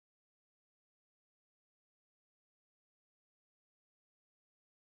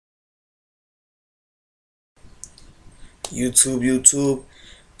YouTube,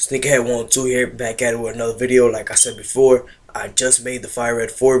 Sneakerhead 112 here, back at it with another video. Like I said before, I just made the Fire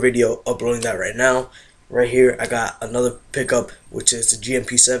Red 4 video, uploading that right now. Right here, I got another pickup, which is the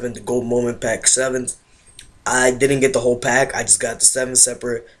GMP 7, the Gold Moment Pack 7s. I didn't get the whole pack, I just got the 7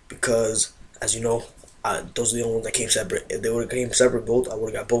 separate because, as you know, those are the only ones that came separate. If they would have came separate both, I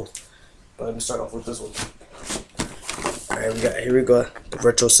would have got both. But let me start off with this one. Alright, here we go, the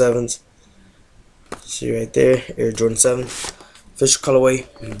Retro 7s. See right there, Air Jordan 7. Official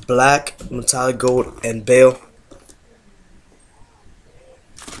colorway, black, metallic gold, and bale.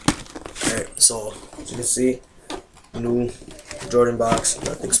 Alright, so as you can see, new Jordan box,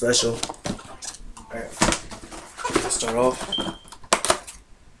 nothing special. Alright, let's start off.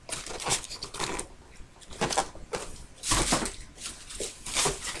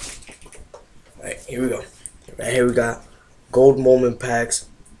 Alright, here we go. Right here we got Gold Moment Packs.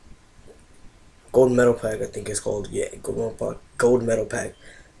 Gold Metal Pack, I think it's called. Yeah, Gold Metal Pack.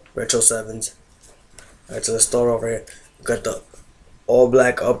 Retro 7s. Alright, so let's start off right here. We got the all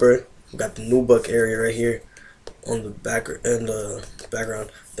black upper. We got the nubuck area right here on the back in the background.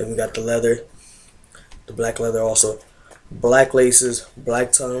 Then we got the leather, the black leather also. Black laces,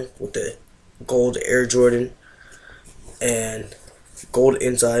 black tongue with the gold Air Jordan and gold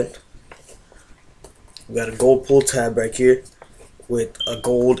inside. We got a gold pull tab right here with a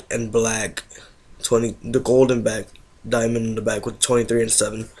gold and black the golden back diamond in the back with 23 and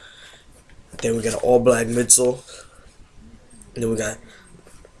 7. Then we got an all black midsole. And then we got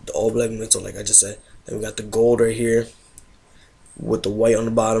the all black midsole, like I just said. Then we got the gold right here with the white on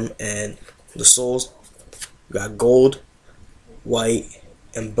the bottom and the soles. We got gold, white,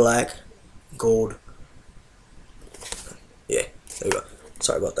 and black. Gold. Yeah, there we go.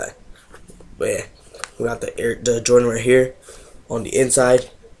 Sorry about that. But yeah, we got the Jordan right here on the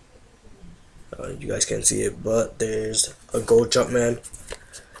inside. You guys can't see it, but there's a gold Jumpman.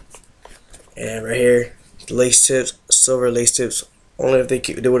 And right here, the lace tips, silver lace tips. Only if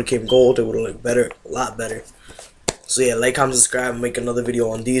they would have came gold, it would have looked better, a lot better. So yeah, like, comment, subscribe, and make another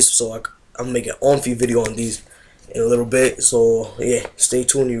video on these. So I'm making an on-feed video on these in a little bit. So yeah, stay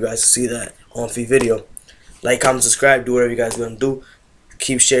tuned, you guys, to see that on-feed video. Like, comment, subscribe, do whatever you guys are gonna do.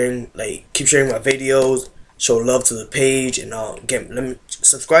 Keep sharing my videos. Show love to the page, and let me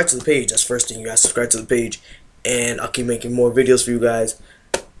subscribe to the page. That's the first thing, you guys. Subscribe to the page, and I'll keep making more videos for you guys.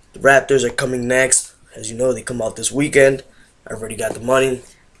 The Raptors are coming next. As you know, they come out this weekend. I already got the money.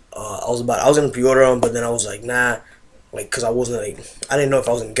 I was gonna pre-order them, but then I was like, nah, like, cause I didn't know if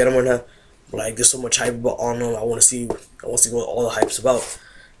I was gonna get them or not. But like, there's so much hype on them. I want to see what all the hype's about.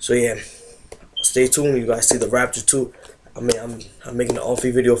 So yeah, stay tuned. You guys see the Raptors too. I mean, I'm making an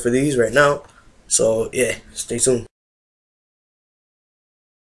on-feed video for these right now. So yeah, stay tuned.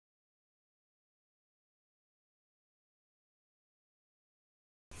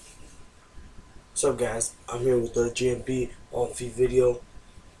 What's up, guys? I'm here with the GMP on-feed video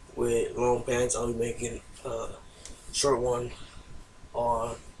with long pants. I'll be making a short one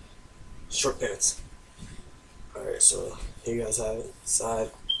on short pants. Alright, so here you guys have it. Side,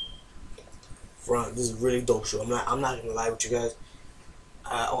 front. This is a really dope shoe. I'm not gonna lie with you guys.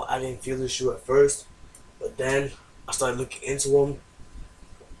 I didn't feel this shoe at first, but then I started looking into them.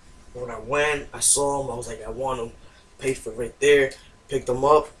 When I went, I saw them. I was like, I want them. Paid for it right there. Picked them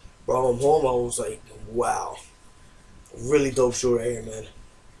up. Brought them home. I was like, wow, really dope shoe right here, man.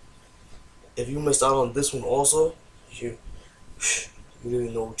 If you missed out on this one also, you really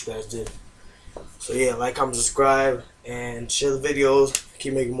know what you guys did. So yeah, like, comment, subscribe, and share the videos.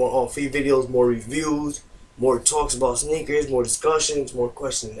 Keep making more on-feed videos, more reviews, more talks about sneakers, more discussions, more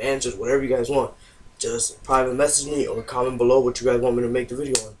questions and answers, whatever you guys want. Just private message me or comment below what you guys want me to make the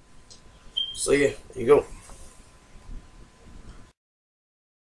video on. So yeah, there you go.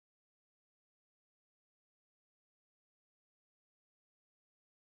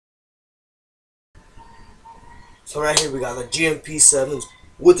 So right here we got the GMP 7s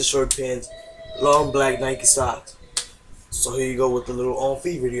with the short pants, long black Nike socks. So here you go with the little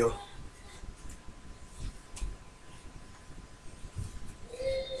on-feed video.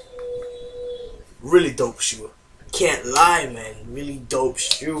 Really dope shoe. Can't lie, man. Really dope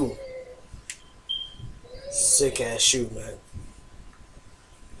shoe. Sick ass shoe, man.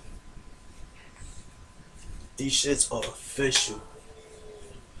 These shits are official.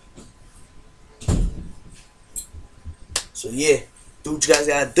 So yeah, do what you guys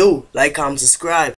gotta do. Like, comment, subscribe.